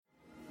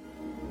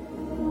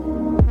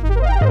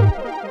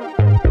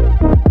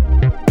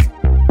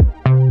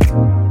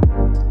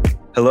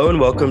Hello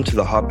and welcome to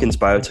the Hopkins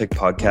Biotech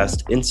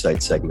Podcast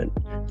Insight segment,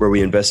 where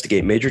we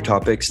investigate major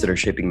topics that are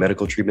shaping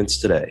medical treatments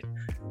today.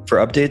 For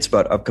updates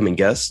about upcoming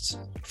guests,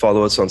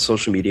 follow us on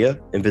social media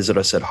and visit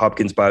us at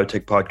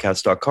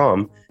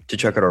hopkinsbiotechpodcast.com to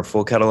check out our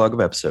full catalog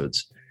of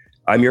episodes.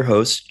 I'm your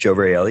host, Joe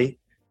Varielli,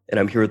 and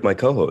I'm here with my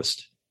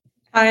co-host.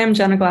 Hi, I'm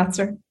Jenna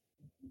Glatzer.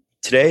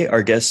 Today,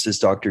 our guest is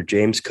Dr.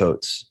 James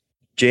Coates.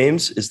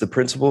 James is the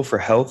Principal for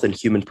Health and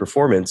Human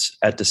Performance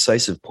at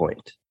Decisive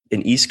Point,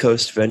 an East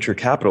Coast venture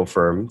capital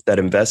firm that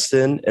invests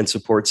in and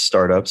supports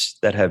startups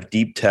that have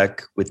deep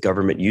tech with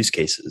government use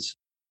cases.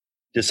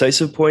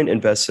 Decisive Point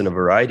invests in a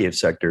variety of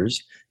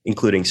sectors,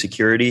 including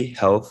security,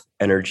 health,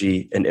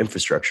 energy, and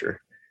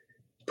infrastructure.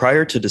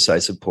 Prior to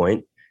Decisive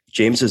Point,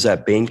 James was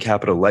at Bain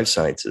Capital Life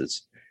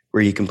Sciences,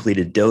 where he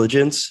completed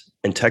diligence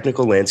and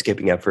technical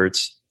landscaping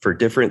efforts for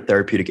different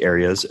therapeutic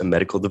areas and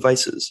medical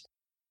devices.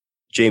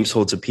 James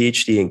holds a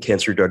PhD in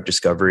cancer drug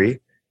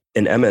discovery,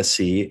 an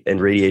MSc in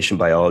radiation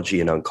biology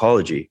and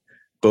oncology,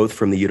 both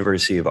from the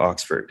University of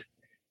Oxford.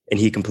 And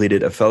he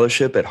completed a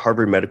fellowship at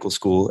Harvard Medical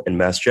School and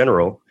Mass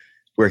General,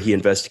 where he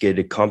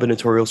investigated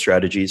combinatorial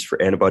strategies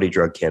for antibody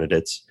drug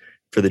candidates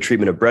for the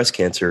treatment of breast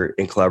cancer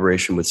in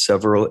collaboration with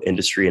several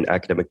industry and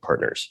academic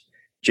partners.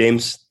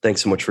 James,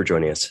 thanks so much for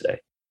joining us today.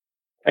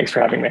 Thanks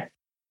for having me.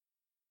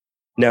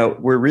 Now,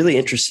 we're really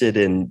interested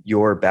in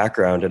your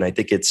background, and I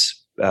think it's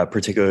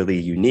particularly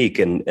unique.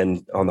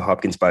 And on the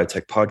Hopkins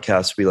Biotech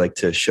Podcast, we like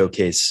to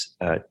showcase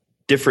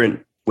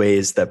different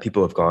ways that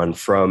people have gone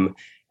from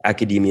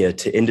academia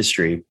to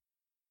industry.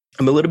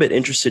 I'm a little bit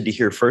interested to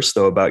hear first,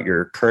 though, about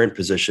your current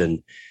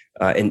position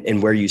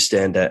and where you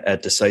stand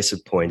at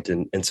Decisive Point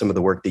and some of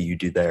the work that you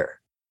do there.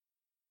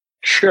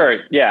 Sure.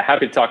 Yeah,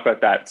 happy to talk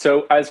about that.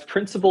 So as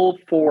Principal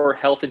for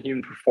Health and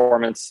Human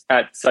Performance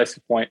at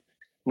Decisive Point,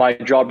 my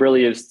job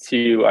really is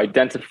to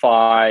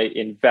identify,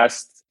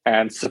 invest,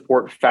 and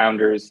support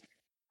founders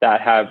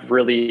that have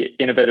really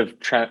innovative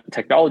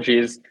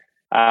technologies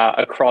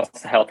across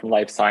the health and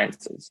life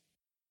sciences.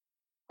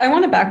 I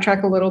want to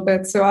backtrack a little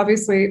bit. So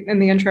obviously in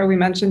the intro, we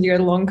mentioned you had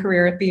a long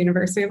career at the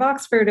University of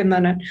Oxford and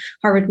then at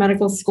Harvard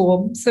Medical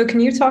School. So can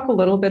you talk a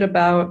little bit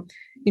about,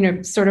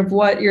 sort of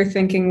what your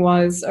thinking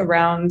was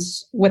around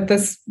with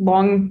this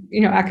long,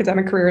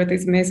 academic career at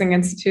these amazing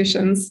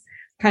institutions,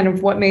 kind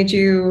of what made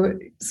you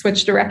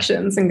switch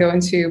directions and go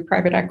into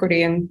private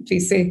equity and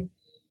VC?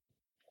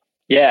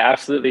 Yeah,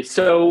 absolutely.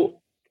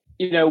 So,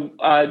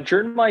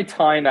 during my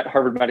time at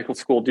Harvard Medical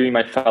School doing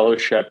my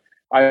fellowship,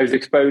 I was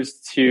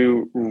exposed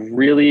to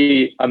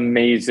really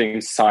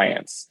amazing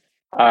science.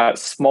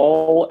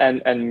 Small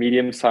and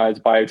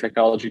medium-sized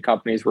biotechnology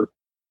companies were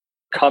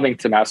coming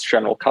to Mass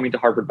General, coming to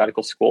Harvard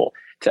Medical School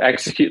to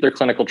execute their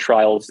clinical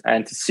trials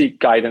and to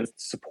seek guidance,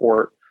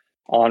 support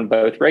on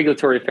both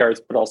regulatory affairs,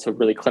 but also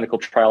really clinical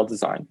trial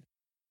design.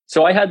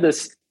 So I had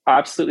this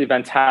absolutely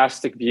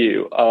fantastic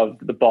view of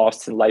the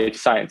Boston life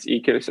science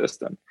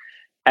ecosystem.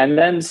 And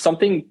then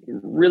something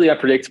really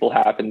unpredictable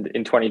happened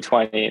in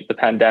 2020, the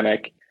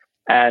pandemic.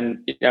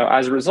 And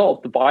as a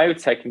result, the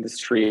biotech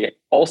industry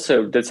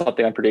also did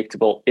something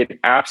unpredictable. It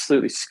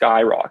absolutely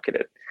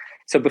skyrocketed.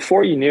 So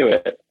before you knew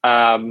it,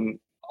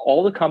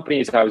 all the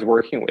companies I was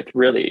working with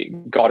really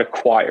got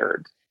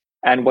acquired.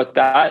 And what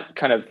that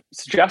kind of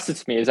suggested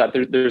to me is that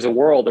there's a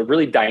world, a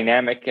really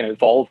dynamic and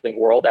evolving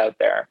world out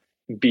there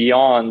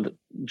beyond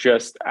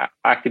just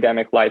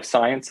academic life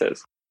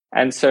sciences.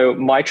 And so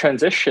my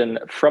transition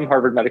from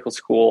Harvard Medical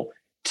School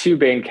to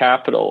Bain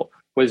Capital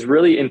was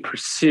really in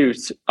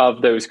pursuit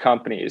of those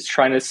companies,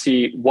 trying to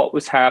see what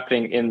was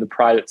happening in the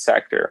private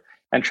sector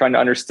and trying to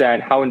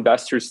understand how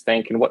investors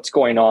think and what's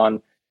going on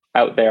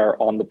out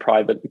there on the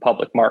private and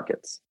public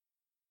markets.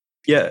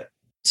 Yeah.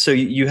 So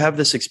you have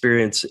this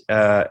experience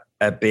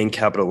at Bain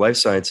Capital Life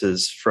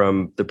Sciences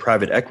from the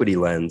private equity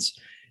lens.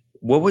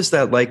 What was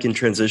that like in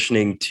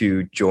transitioning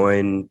to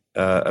join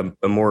a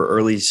more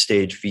early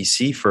stage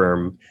VC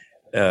firm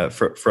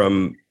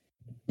from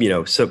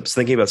so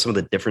thinking about some of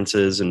the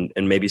differences and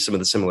maybe some of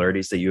the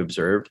similarities that you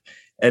observed?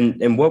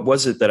 And what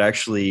was it that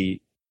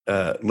actually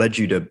led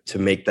you to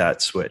make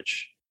that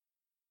switch?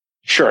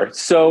 Sure.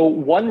 So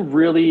one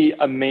really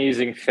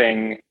amazing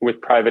thing with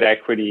private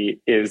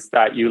equity is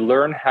that you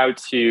learn how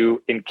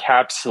to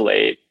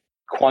encapsulate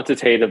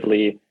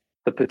quantitatively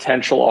the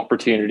potential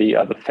opportunity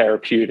of a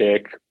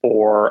therapeutic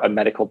or a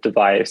medical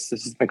device.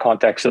 This is in the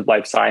context of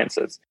life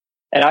sciences.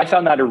 And I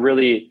found that a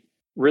really,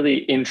 really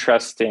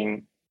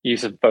interesting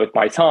use of both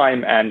my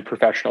time and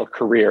professional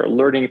career,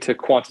 learning to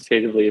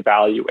quantitatively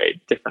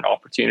evaluate different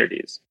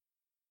opportunities.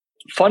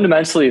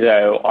 Fundamentally,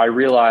 though, I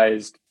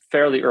realized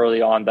fairly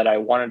early on that I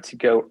wanted to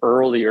go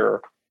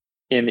earlier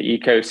in the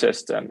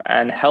ecosystem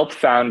and help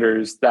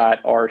founders that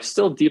are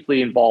still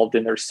deeply involved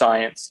in their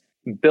science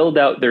build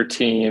out their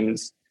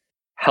teams,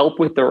 help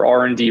with their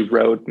R&D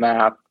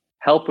roadmap,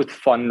 help with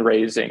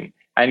fundraising,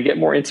 and get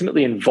more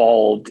intimately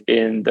involved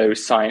in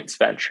those science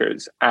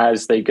ventures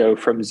as they go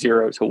from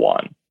 0 to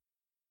 1.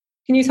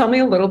 Can you tell me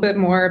a little bit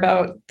more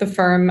about the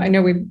firm? I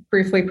know we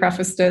briefly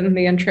prefaced it in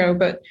the intro,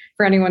 but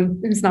for anyone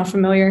who's not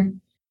familiar.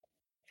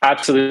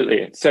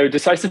 Absolutely. So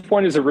Decisive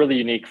Point is a really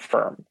unique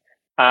firm.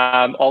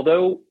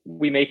 Although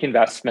we make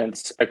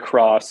investments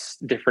across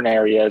different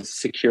areas,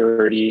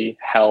 security,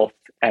 health,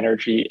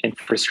 energy,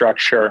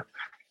 infrastructure,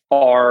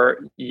 our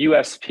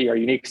USP, our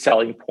unique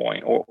selling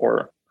point,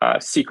 or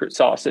secret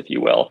sauce, if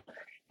you will,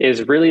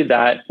 is really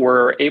that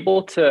we're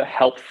able to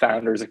help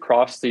founders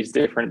across these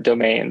different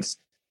domains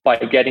by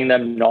getting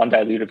them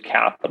non-dilutive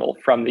capital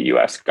from the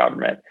US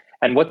government.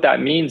 And what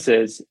that means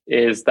is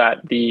that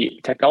the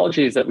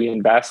technologies that we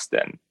invest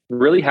in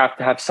really have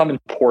to have some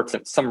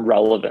importance, some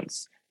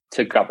relevance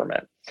to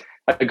government.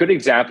 A good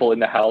example in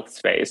the health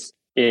space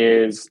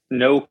is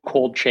no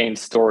cold chain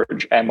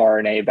storage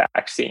mRNA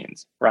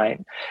vaccines, right?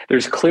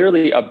 There's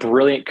clearly a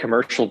brilliant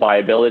commercial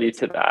viability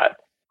to that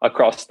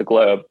across the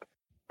globe,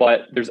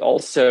 but there's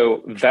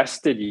also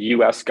vested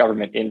US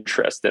government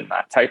interest in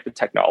that type of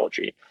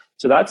technology.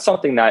 So that's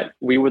something that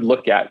we would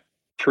look at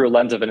through a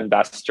lens of an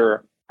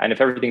investor. And if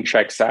everything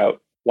checks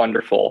out,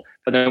 wonderful.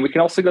 But then we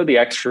can also go the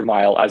extra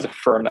mile as a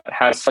firm that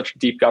has such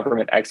deep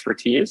government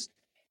expertise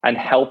and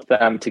help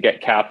them to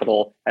get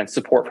capital and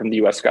support from the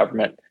US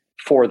government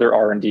for their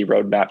R&D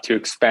roadmap to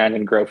expand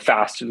and grow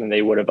faster than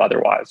they would have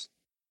otherwise.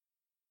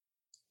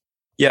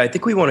 Yeah, I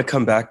think we want to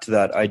come back to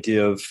that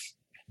idea of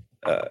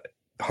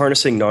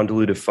harnessing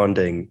non-dilutive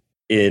funding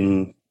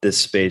in this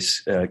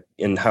space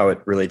and how it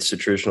relates to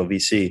traditional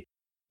VC.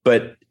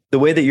 But the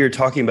way that you're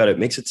talking about it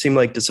makes it seem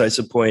like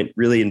Decisive Point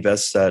really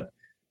invests at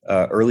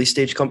early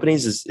stage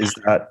companies. Is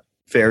that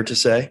fair to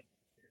say?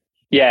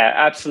 Yeah,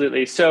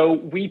 absolutely. So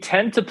we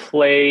tend to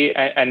play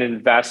and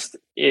invest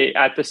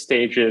at the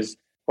stages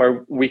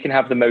where we can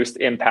have the most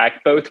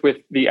impact, both with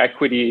the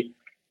equity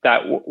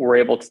that we're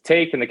able to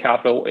take and the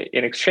capital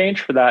in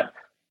exchange for that,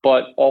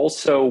 but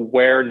also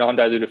where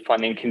non-dilutive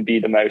funding can be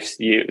the most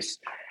use.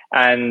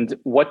 And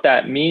what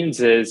that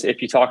means is,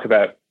 if you talk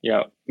about,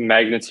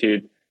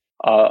 magnitude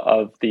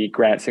of the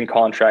grants and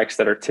contracts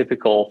that are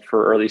typical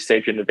for early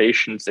stage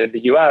innovations in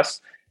the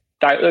US,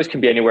 those can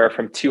be anywhere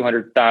from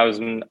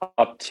 200,000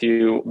 up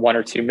to 1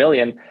 or 2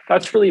 million.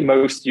 That's really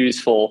most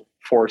useful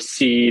for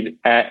seed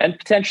and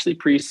potentially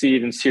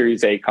pre-seed and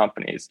Series A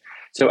companies.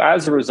 So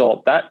as a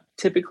result, that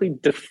typically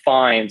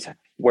defines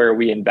where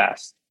we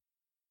invest.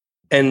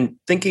 And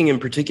thinking in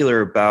particular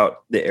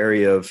about the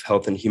area of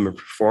health and human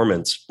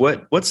performance,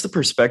 what's the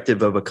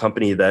perspective of a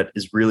company that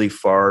is really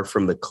far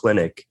from the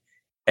clinic?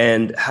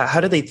 And how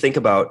do they think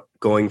about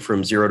going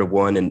from 0 to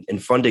 1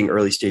 and funding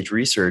early stage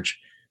research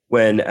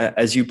when,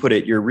 as you put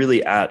it, you're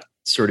really at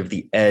sort of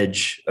the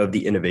edge of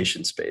the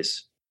innovation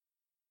space?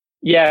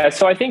 Yeah,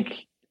 so I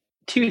think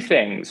two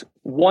things.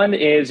 One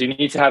is you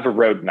need to have a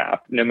roadmap,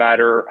 no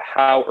matter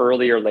how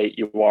early or late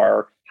you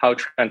are, how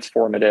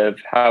transformative,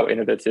 how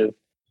innovative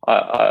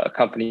a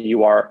company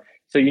you are.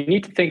 So you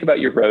need to think about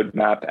your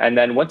roadmap. And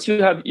then once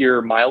you have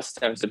your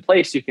milestones in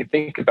place, you can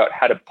think about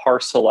how to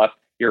parcel up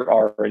your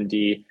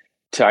R&D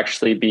to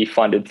actually be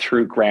funded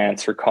through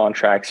grants or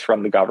contracts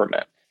from the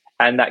government.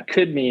 And that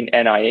could mean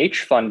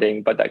NIH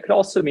funding, but that could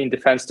also mean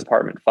Defense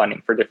Department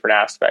funding for different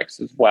aspects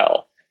as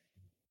well.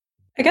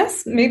 I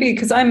guess maybe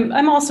because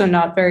I'm also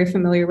not very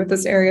familiar with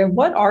this area.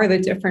 What are the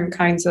different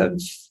kinds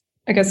of,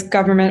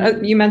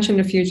 government? You mentioned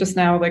a few just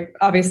now. Like,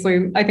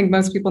 obviously, I think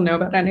most people know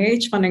about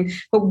NIH funding,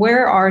 but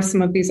where are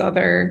some of these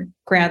other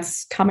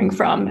grants coming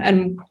from?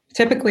 And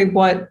typically,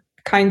 what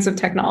kinds of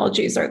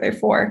technologies are they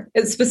for?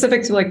 It's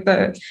specific to like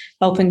the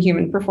health and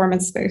human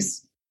performance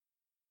space.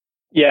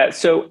 Yeah,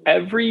 so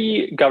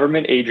every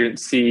government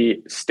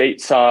agency,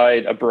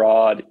 stateside,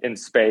 abroad, in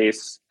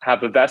space,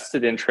 have a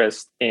vested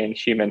interest in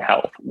human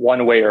health,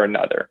 one way or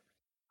another.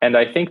 And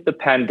I think the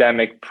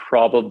pandemic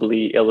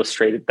probably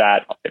illustrated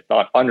that, if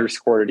not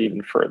underscored it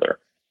even further.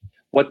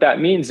 What that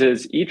means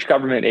is each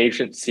government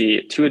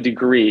agency, to a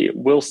degree,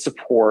 will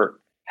support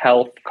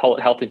health, call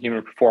it health and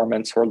human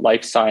performance, or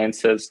life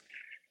sciences,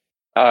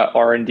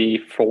 R&D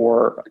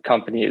for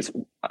companies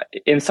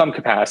in some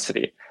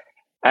capacity.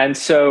 And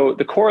so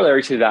the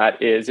corollary to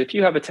that is, if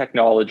you have a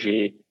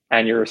technology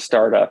and you're a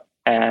startup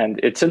and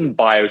it's in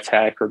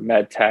biotech or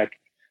medtech,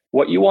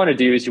 what you want to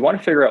do is you want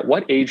to figure out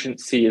what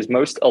agency is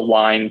most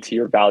aligned to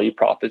your value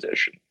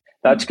proposition.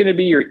 That's going to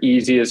be your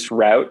easiest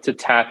route to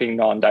tapping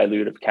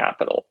non-dilutive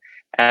capital.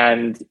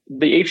 And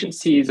the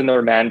agencies and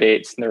their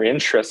mandates and their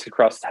interests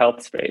across the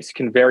health space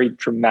can vary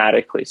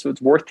dramatically. So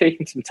it's worth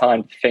taking some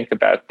time to think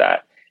about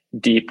that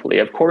deeply.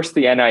 Of course,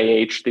 the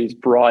NIH, these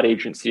broad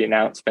agency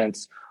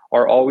announcements,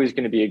 are always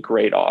going to be a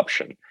great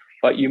option.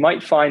 But you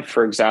might find,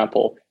 for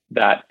example,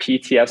 that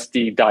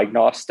PTSD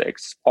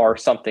diagnostics are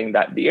something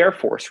that the Air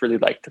Force really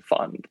like to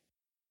fund.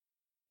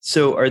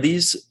 So are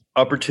these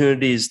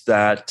opportunities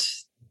that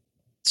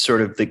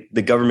sort of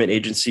the government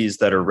agencies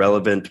that are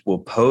relevant will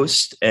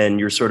post and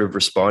you're sort of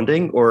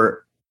responding?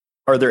 Or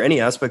are there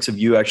any aspects of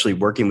you actually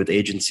working with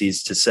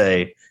agencies to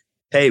say,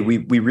 hey, we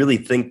really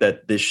think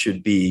that this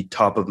should be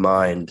top of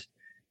mind,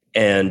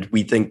 and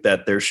we think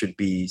that there should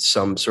be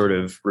some sort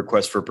of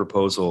request for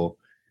proposal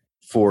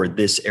for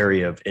this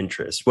area of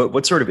interest?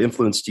 What sort of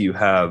influence do you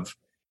have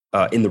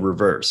in the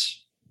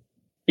reverse?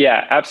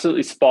 Yeah,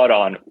 absolutely spot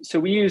on. So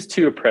we use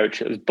two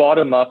approaches,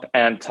 bottom up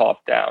and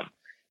top down.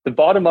 The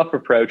bottom up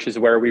approach is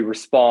where we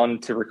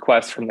respond to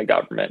requests from the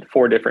government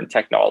for different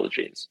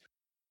technologies.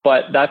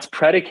 But that's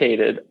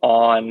predicated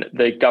on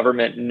the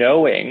government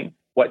knowing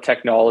what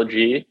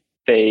technology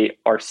they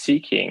are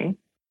seeking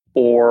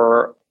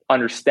or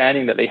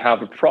understanding that they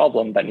have a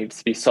problem that needs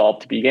to be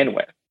solved to begin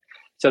with.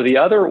 So the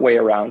other way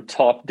around,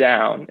 top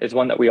down, is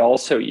one that we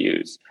also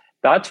use.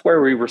 That's where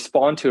we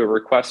respond to a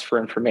request for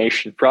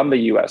information from the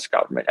US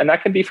government. And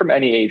that can be from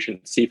any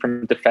agency,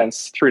 from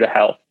defense through to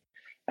health.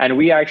 And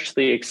we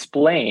actually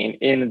explain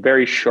in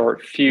very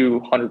short, few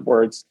hundred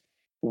words,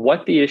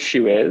 what the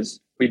issue is.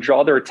 We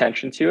draw their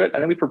attention to it,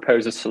 and then we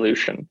propose a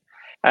solution.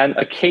 And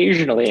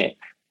occasionally,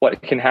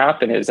 what can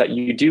happen is that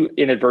you do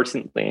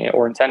inadvertently,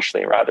 or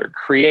intentionally rather,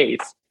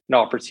 create an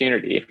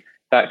opportunity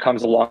that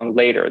comes along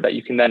later that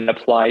you can then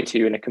apply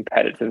to in a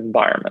competitive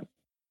environment.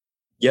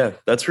 Yeah,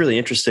 that's really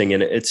interesting.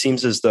 And it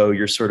seems as though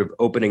you're sort of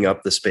opening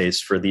up the space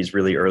for these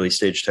really early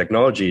stage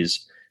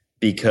technologies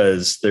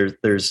because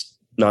there's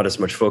not as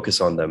much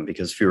focus on them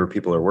because fewer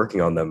people are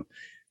working on them.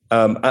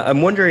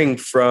 I'm wondering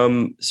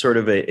from sort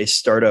of a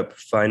startup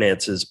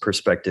finances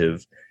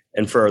perspective,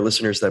 and for our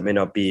listeners that may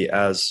not be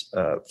as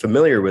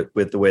familiar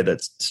with the way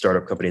that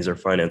startup companies are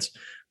financed,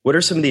 what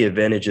are some of the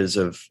advantages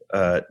of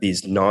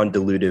these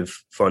non-dilutive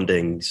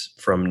fundings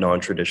from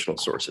non-traditional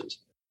sources?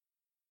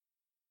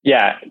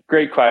 Yeah,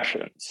 great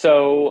question.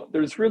 So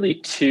there's really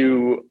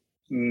two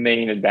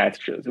main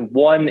advantages.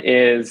 One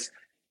is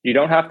you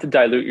don't have to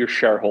dilute your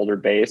shareholder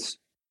base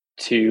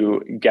to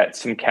get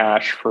some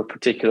cash for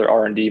particular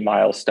R&D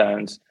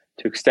milestones,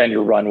 to extend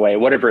your runway,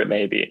 whatever it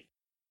may be.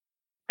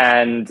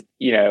 And,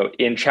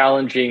 in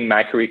challenging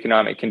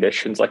macroeconomic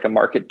conditions like a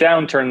market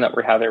downturn that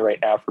we're having right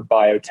now for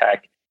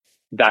biotech,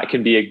 that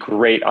can be a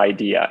great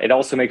idea. It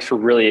also makes for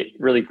really,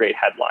 really great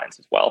headlines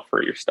as well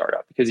for your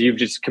startup because you've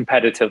just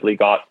competitively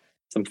got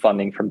some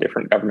funding from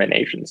different government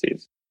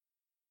agencies.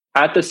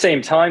 At the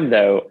same time,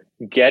 though,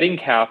 getting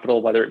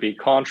capital, whether it be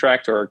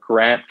contract or a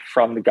grant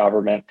from the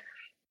government,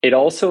 it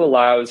also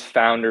allows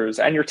founders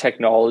and your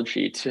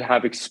technology to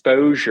have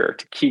exposure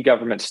to key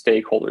government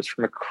stakeholders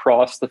from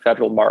across the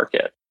federal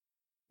market.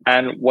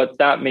 And what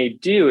that may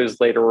do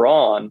is later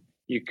on,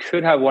 you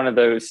could have one of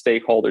those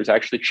stakeholders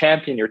actually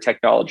champion your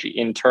technology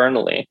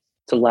internally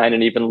to land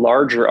an even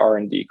larger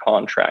R&D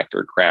contract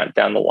or grant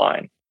down the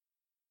line.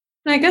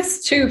 And I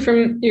guess too,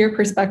 from your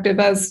perspective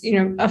as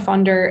a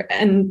funder,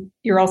 and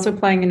you're also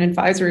playing an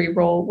advisory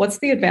role, what's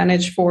the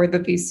advantage for the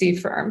VC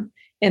firm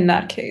in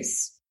that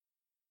case?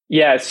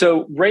 Yeah,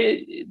 so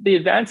the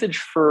advantage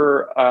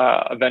for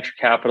a venture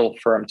capital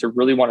firm to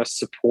really want to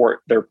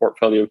support their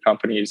portfolio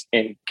companies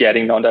in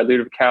getting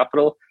non-dilutive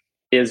capital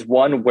is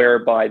one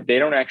whereby they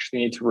don't actually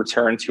need to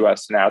return to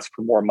us and ask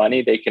for more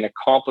money. They can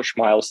accomplish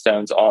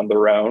milestones on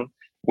their own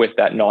with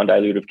that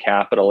non-dilutive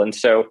capital. And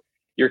so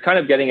you're kind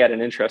of getting at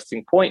an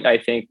interesting point, I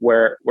think,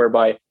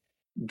 whereby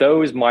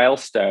those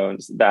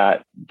milestones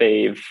that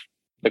the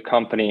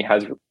company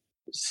has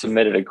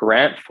submitted a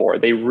grant for,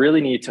 they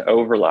really need to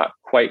overlap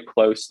quite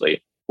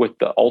closely with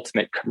the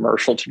ultimate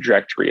commercial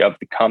trajectory of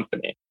the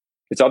company.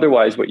 Because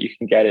otherwise what you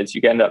can get is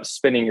you end up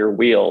spinning your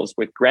wheels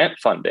with grant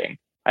funding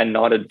and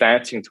not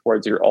advancing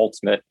towards your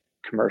ultimate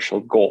commercial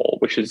goal,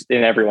 which is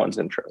in everyone's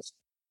interest.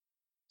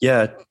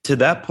 Yeah, to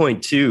that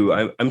point too,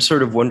 I'm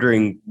sort of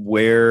wondering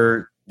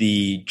where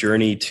the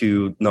journey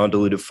to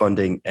non-dilutive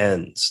funding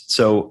ends.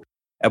 So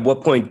at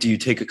what point do you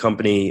take a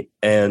company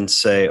and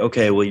say,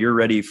 okay, well, you're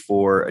ready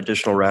for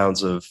additional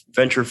rounds of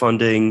venture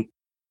funding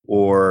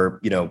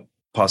or,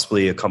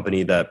 possibly a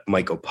company that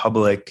might go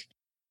public?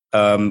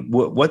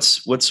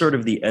 What's sort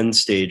of the end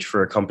stage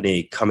for a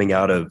company coming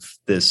out of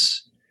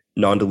this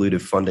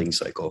non-dilutive funding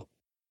cycle?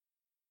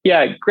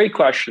 Yeah, great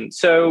question.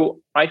 So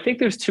I think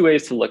there's two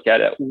ways to look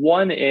at it.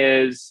 One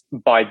is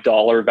by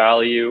dollar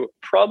value.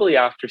 Probably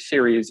after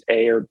Series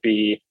A or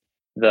B,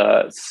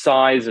 the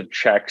size of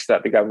checks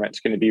that the government's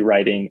going to be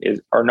writing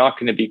are not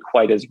going to be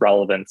quite as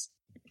relevant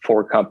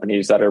for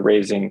companies that are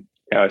raising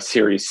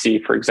Series C,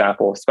 for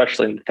example,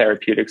 especially in the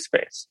therapeutic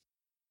space.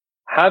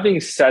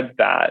 Having said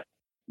that,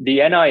 the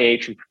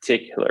NIH in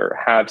particular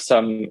have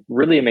some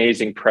really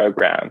amazing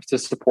programs to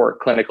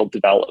support clinical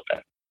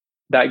development.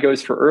 That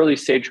goes for early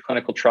stage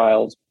clinical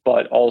trials,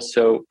 but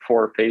also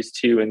for phase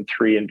 2 and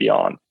 3 and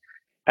beyond.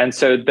 And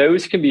so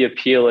those can be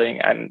appealing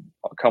and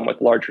come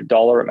with larger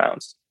dollar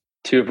amounts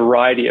to a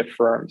variety of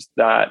firms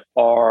that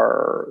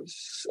are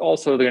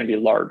also going to be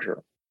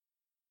larger.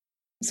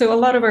 So a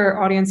lot of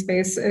our audience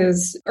base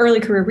is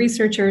early career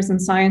researchers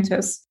and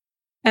scientists.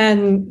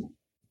 And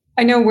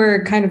I know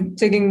we're kind of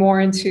digging more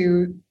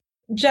into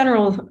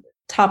general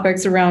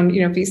topics around,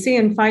 VC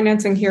and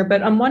financing here,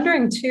 but I'm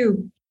wondering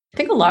too, I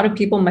think a lot of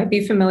people might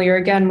be familiar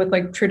again with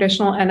like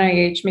traditional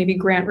NIH, maybe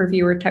grant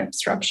reviewer type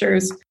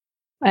structures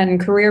and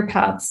career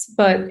paths.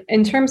 But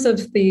in terms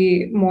of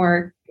the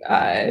more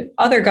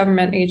other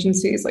government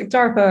agencies like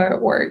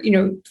DARPA or,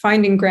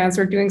 finding grants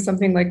or doing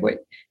something like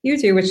what you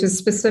do, which is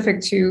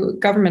specific to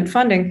government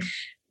funding,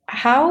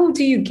 how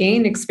do you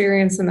gain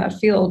experience in that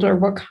field, or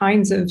what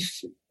kinds of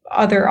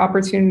other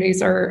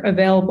opportunities are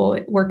available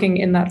working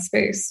in that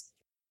space?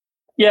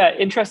 Yeah,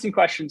 interesting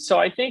question. So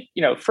I think,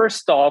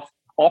 first off,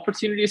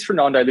 opportunities for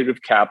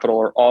non-dilutive capital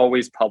are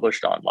always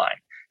published online.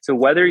 So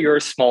whether you're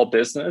a small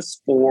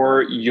business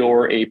or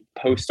you're a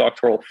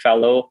postdoctoral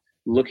fellow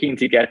looking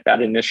to get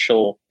that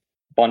initial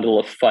bundle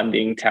of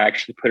funding to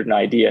actually put an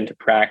idea into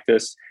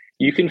practice,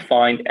 you can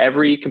find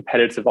every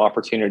competitive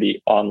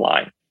opportunity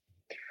online.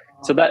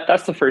 So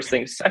that's the first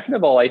thing. Second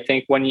of all, I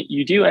think when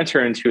you do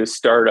enter into a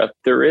startup,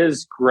 there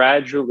is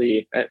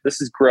gradually,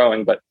 this is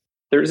growing, but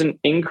there's an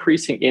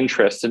increasing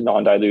interest in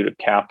non-dilutive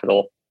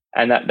capital,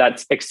 and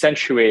that's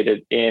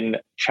accentuated in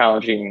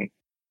challenging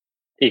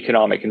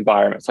economic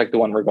environments like the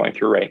one we're going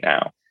through right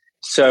now.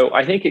 So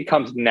I think it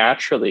comes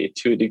naturally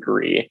to a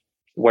degree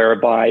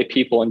whereby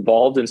people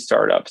involved in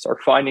startups are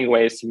finding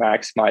ways to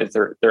maximize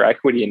their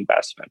equity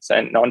investments,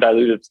 and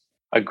non-dilutive is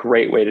a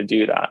great way to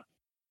do that.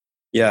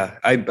 Yeah,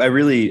 I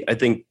really, I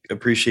think,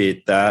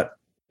 appreciate that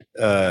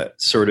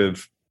sort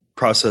of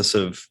process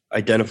of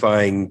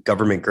identifying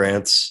government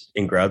grants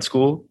in grad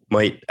school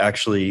might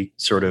actually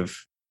sort of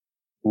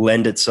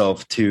lend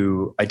itself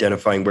to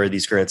identifying where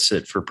these grants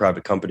sit for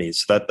private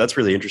companies. So that's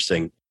really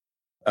interesting.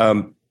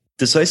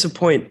 Decisive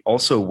Point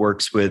also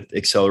works with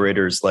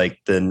accelerators like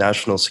the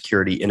National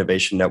Security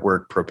Innovation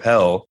Network,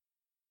 Propel.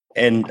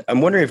 And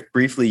I'm wondering if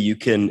briefly you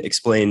can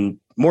explain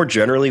more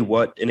generally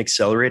what an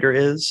accelerator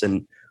is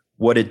and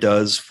what it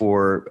does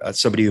for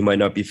somebody who might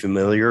not be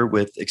familiar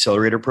with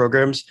accelerator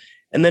programs.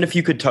 And then if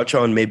you could touch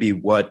on maybe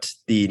what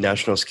the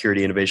National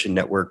Security Innovation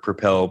Network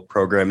Propel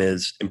program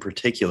is in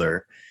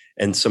particular,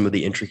 and some of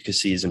the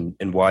intricacies and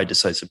why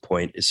Decisive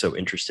Point is so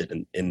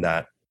interested in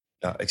that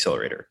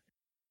accelerator.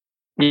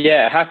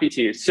 Yeah, happy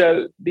to.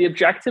 So the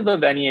objective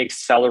of any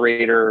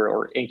accelerator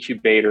or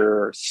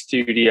incubator or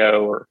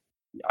studio, or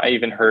I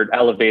even heard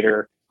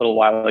elevator a little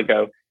while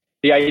ago,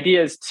 the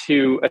idea is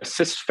to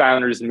assist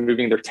founders in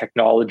moving their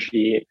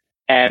technology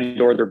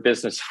and or their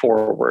business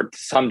forward to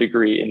some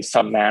degree in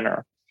some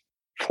manner.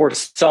 For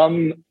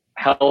some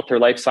health or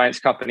life science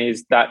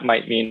companies, that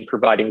might mean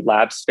providing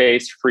lab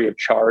space free of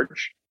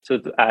charge so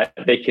that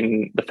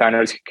the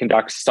founders can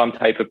conduct some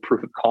type of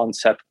proof of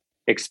concept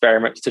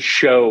experiments to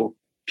show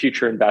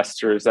future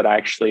investors that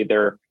actually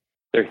their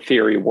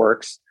theory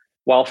works.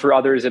 While for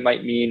others, it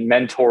might mean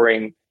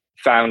mentoring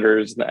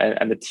founders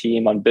and the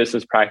team on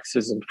business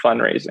practices and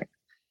fundraising.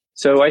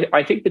 So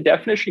I think the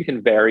definition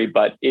can vary,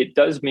 but it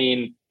does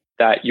mean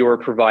that you're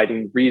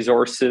providing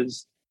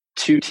resources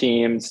to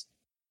teams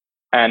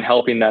and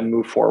helping them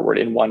move forward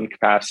in one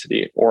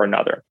capacity or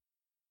another.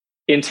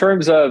 In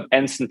terms of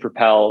Ensign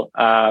Propel,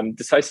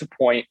 Decisive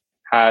Point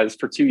has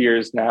for 2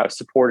 years now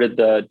supported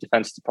the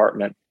Defense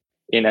Department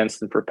in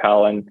Ensign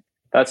Propel, and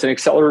that's an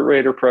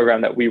accelerator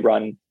program that we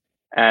run.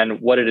 And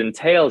what it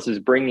entails is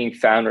bringing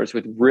founders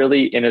with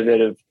really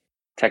innovative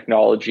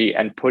technology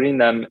and putting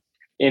them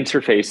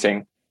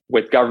interfacing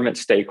with government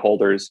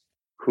stakeholders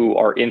who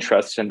are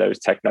interested in those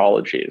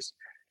technologies.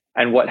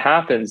 And what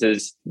happens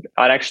is it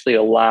actually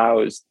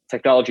allows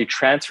technology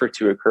transfer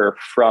to occur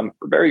from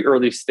very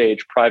early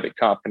stage private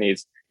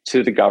companies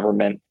to the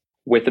government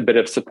with a bit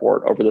of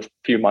support over the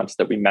few months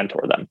that we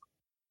mentor them.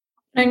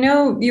 I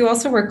know you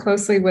also work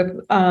closely with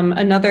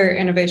another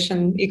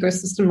innovation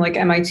ecosystem like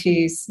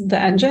MIT's The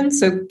Engine.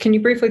 So can you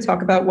briefly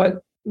talk about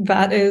what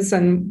that is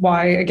and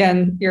why,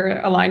 again, you're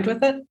aligned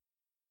with it?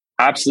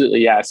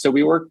 Absolutely, yeah. So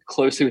we work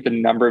closely with a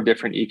number of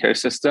different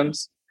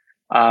ecosystems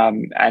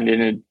and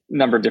in a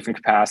number of different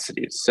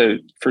capacities. So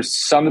for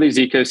some of these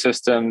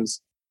ecosystems,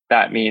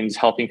 that means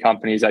helping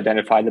companies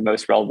identify the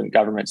most relevant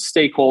government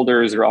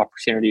stakeholders or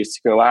opportunities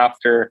to go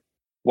after,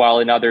 while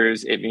in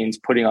others, it means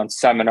putting on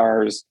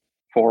seminars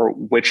for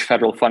which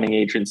federal funding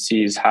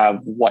agencies have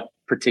what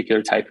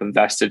particular type of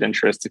vested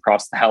interest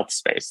across the health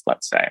space,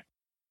 let's say.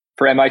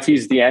 For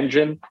MIT's The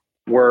Engine,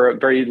 we're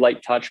very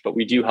light touch, but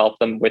we do help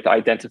them with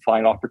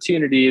identifying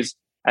opportunities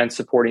and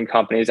supporting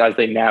companies as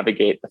they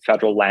navigate the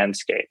federal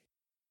landscape.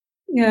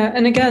 Yeah.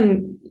 And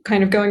again,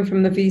 kind of going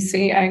from the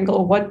VC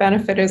angle, what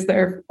benefit is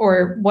there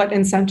or what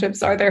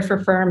incentives are there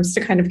for firms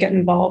to kind of get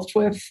involved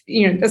with,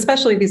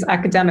 especially these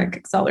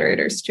academic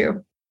accelerators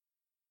too?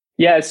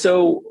 Yeah.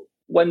 So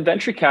when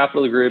venture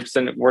capital groups,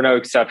 and we're no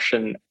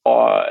exception,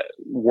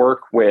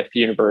 work with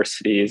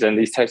universities and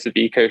these types of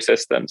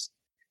ecosystems,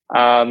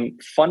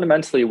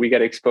 fundamentally, we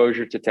get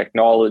exposure to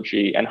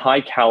technology and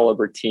high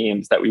caliber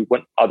teams that we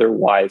wouldn't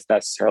otherwise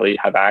necessarily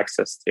have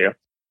access to.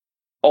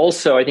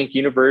 Also, I think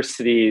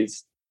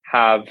universities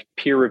have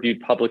peer-reviewed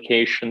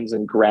publications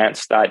and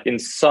grants that in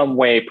some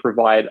way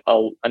provide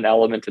an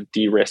element of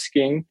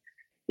de-risking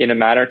in a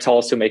manner to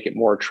also make it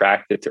more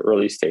attractive to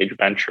early stage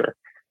venture.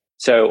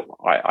 So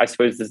I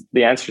suppose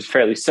the answer is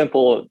fairly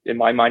simple. In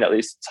my mind, at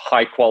least, it's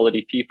high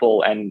quality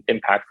people and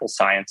impactful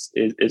science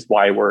is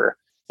why we're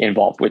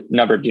involved with a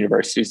number of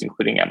universities,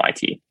 including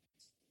MIT.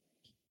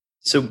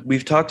 So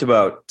we've talked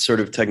about sort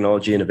of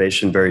technology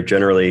innovation very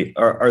generally.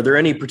 Are there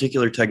any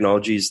particular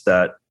technologies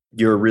that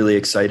you're really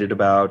excited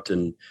about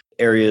and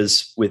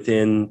areas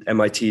within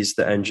MIT's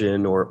The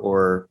Engine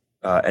or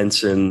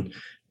Ensign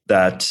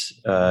that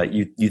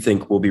you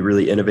think will be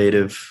really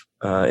innovative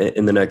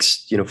in the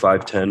next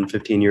 5, 10,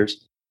 15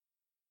 years?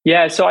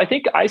 Yeah, so I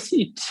think I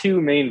see two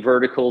main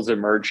verticals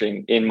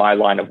emerging in my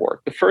line of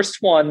work. The first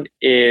one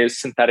is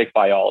synthetic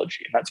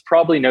biology, and that's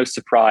probably no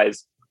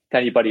surprise to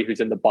anybody who's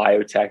in the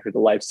biotech or the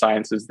life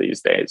sciences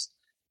these days.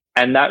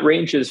 And that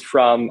ranges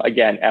from,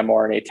 again,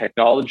 mRNA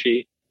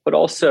technology, but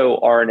also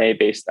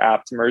RNA-based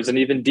aptamers and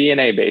even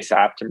DNA-based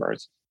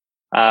aptamers,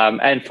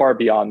 and far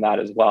beyond that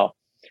as well.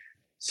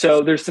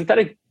 So there's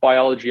synthetic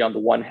biology on the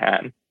one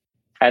hand,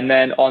 and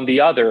then on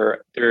the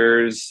other,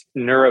 there's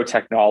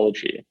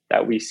neurotechnology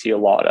that we see a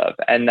lot of.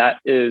 And that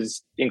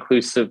is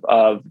inclusive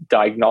of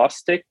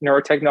diagnostic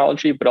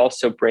neurotechnology, but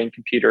also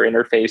brain-computer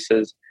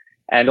interfaces,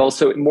 and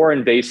also more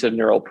invasive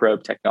neural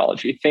probe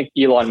technology. Think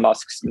Elon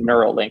Musk's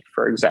Neuralink,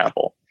 for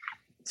example.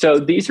 So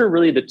these are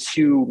really the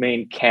two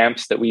main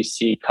camps that we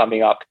see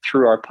coming up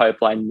through our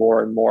pipeline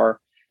more and more.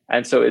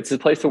 And so it's a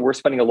place that we're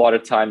spending a lot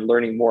of time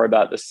learning more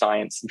about the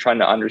science and trying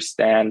to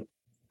understand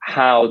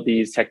how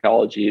these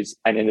technologies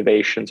and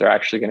innovations are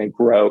actually going to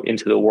grow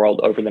into the world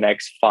over the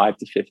next 5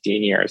 to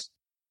 15 years.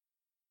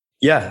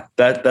 Yeah,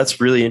 that's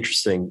really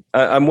interesting.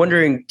 I'm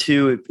wondering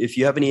too, if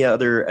you have any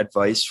other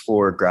advice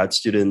for grad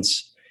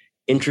students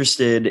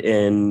interested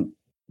in,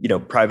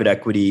 private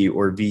equity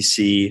or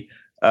VC,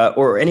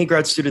 or any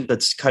grad student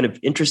that's kind of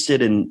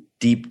interested in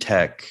deep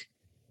tech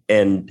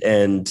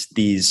and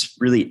these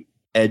really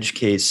edge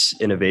case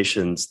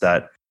innovations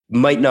that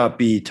might not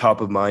be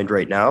top of mind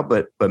right now,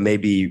 but may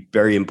be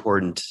very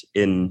important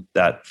in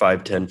that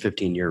 5, 10,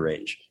 15-year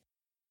range?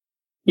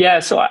 Yeah,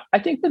 so I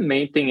think the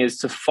main thing is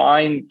to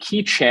find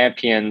key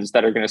champions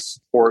that are going to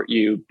support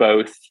you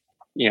both,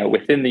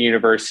 within the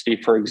university,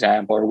 for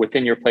example, or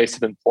within your place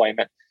of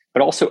employment,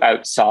 but also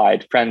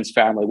outside, friends,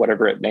 family,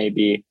 whatever it may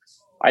be.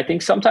 I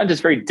think sometimes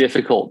it's very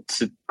difficult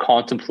to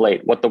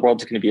contemplate what the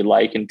world's going to be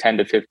like in 10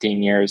 to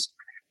 15 years.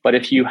 But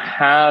if you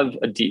have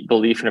a deep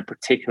belief in a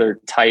particular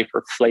type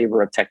or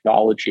flavor of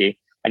technology,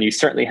 and you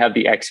certainly have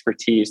the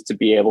expertise to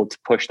be able to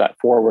push that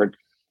forward,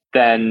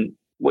 then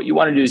what you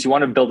want to do is you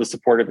want to build a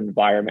supportive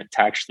environment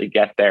to actually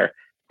get there.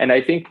 And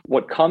I think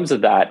what comes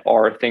of that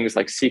are things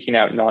like seeking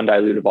out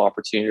non-dilutive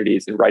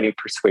opportunities and writing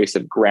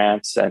persuasive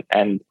grants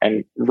and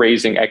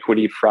raising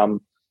equity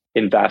from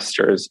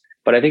investors.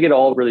 But I think it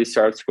all really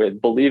starts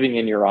with believing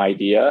in your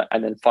idea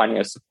and then finding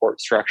a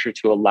support structure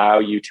to allow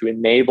you, to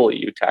enable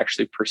you to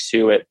actually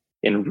pursue it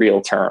in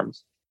real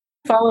terms.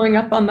 Following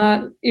up on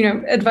that,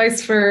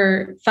 advice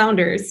for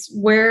founders,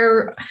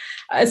 where,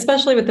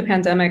 especially with the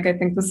pandemic, I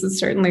think this is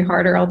certainly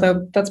harder,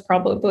 although that's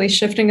probably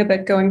shifting a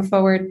bit going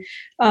forward.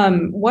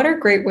 What are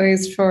great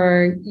ways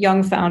for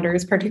young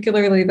founders,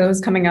 particularly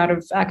those coming out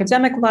of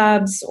academic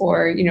labs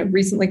or,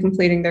 recently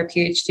completing their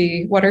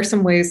PhD? What are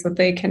some ways that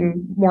they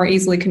can more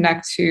easily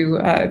connect to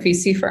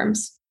VC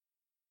firms?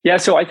 Yeah,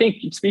 so I think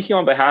speaking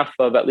on behalf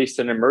of at least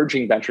an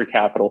emerging venture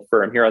capital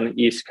firm here on the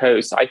East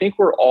Coast, I think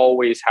we're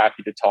always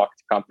happy to talk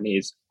to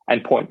companies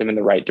and point them in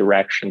the right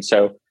direction.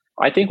 So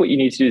I think what you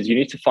need to do is you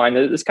need to find,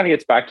 this kind of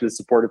gets back to the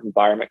supportive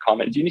environment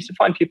comment, you need to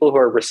find people who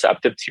are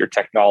receptive to your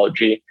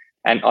technology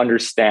and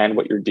understand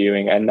what you're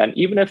doing. And then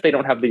even if they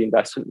don't have the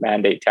investment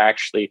mandate to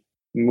actually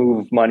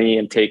move money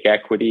and take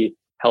equity,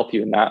 help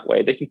you in that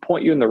way, they can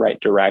point you in the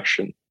right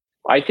direction.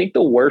 I think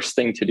the worst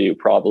thing to do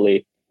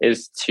probably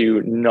is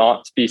to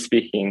not be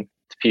speaking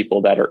to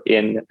people that are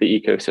in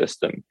the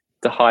ecosystem,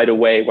 to hide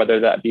away, whether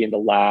that be in the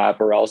lab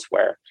or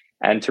elsewhere,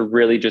 and to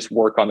really just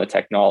work on the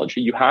technology.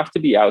 You have to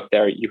be out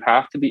there. You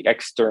have to be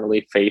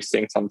externally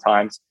facing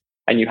sometimes,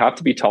 and you have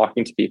to be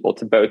talking to people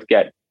to both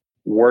get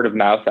word of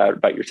mouth out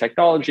about your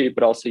technology,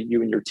 but also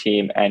you and your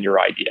team and your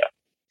idea.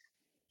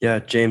 Yeah,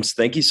 James,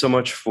 thank you so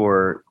much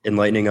for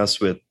enlightening us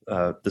with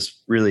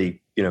this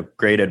really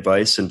great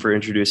advice and for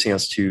introducing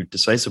us to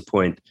Decisive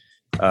Point,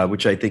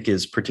 which I think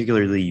is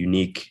particularly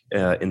unique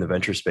in the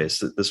venture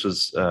space. This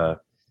was a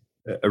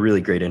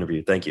really great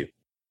interview. Thank you.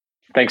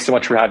 Thanks so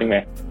much for having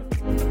me.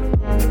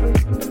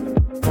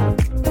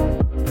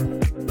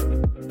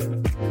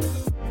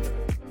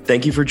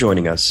 Thank you for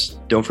joining us.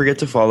 Don't forget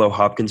to follow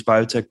Hopkins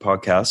Biotech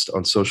Podcast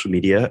on social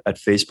media at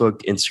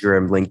Facebook,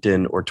 Instagram,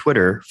 LinkedIn, or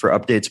Twitter for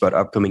updates about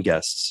upcoming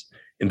guests.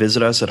 And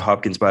visit us at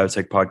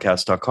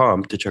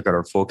hopkinsbiotechpodcast.com to check out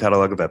our full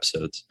catalog of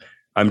episodes.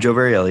 I'm Joe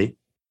Varielli.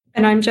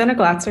 And I'm Jenna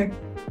Glatzer.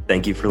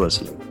 Thank you for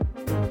listening.